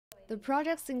The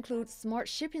projects include smart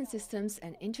shipping systems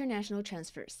and international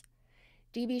transfers.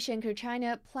 DB Schenker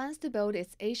China plans to build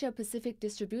its Asia-Pacific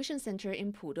distribution center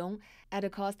in Pudong at a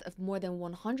cost of more than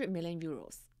 100 million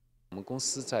euros.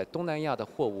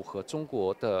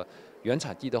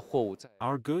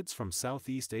 Our goods from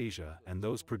Southeast Asia and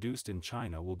those produced in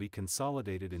China will be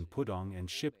consolidated in Pudong and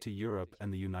shipped to Europe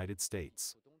and the United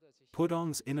States.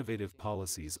 Pudong's innovative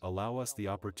policies allow us the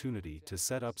opportunity to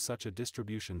set up such a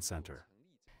distribution center.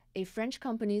 A French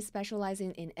company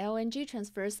specializing in LNG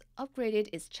transfers upgraded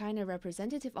its China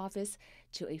representative office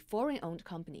to a foreign-owned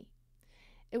company.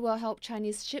 It will help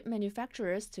Chinese ship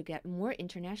manufacturers to get more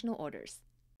international orders.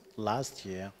 Last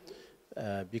year,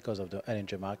 because of the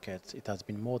LNG market, it has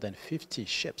been more than 50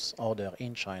 ships ordered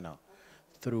in China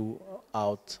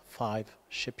throughout 5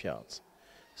 shipyards.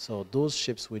 So those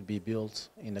ships will be built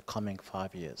in the coming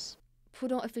 5 years.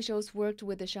 Pudong officials worked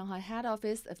with the Shanghai head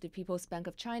office of the People's Bank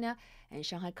of China and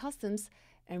Shanghai Customs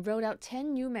and rolled out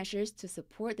 10 new measures to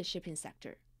support the shipping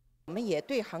sector. We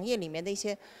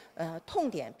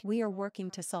are working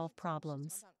to solve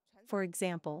problems. For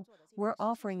example, we're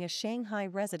offering a Shanghai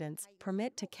residence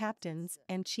permit to captains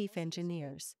and chief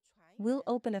engineers. We'll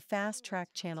open a fast-track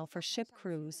channel for ship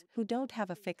crews who don't have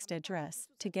a fixed address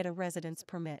to get a residence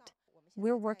permit.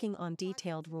 We're working on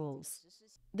detailed rules.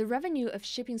 The revenue of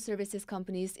shipping services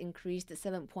companies increased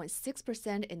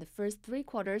 7.6% in the first 3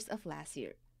 quarters of last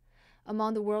year.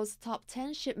 Among the world's top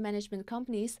 10 ship management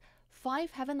companies,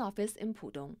 5 have an office in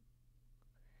Pudong.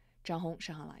 Zhang Hong,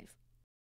 Shanghai Live.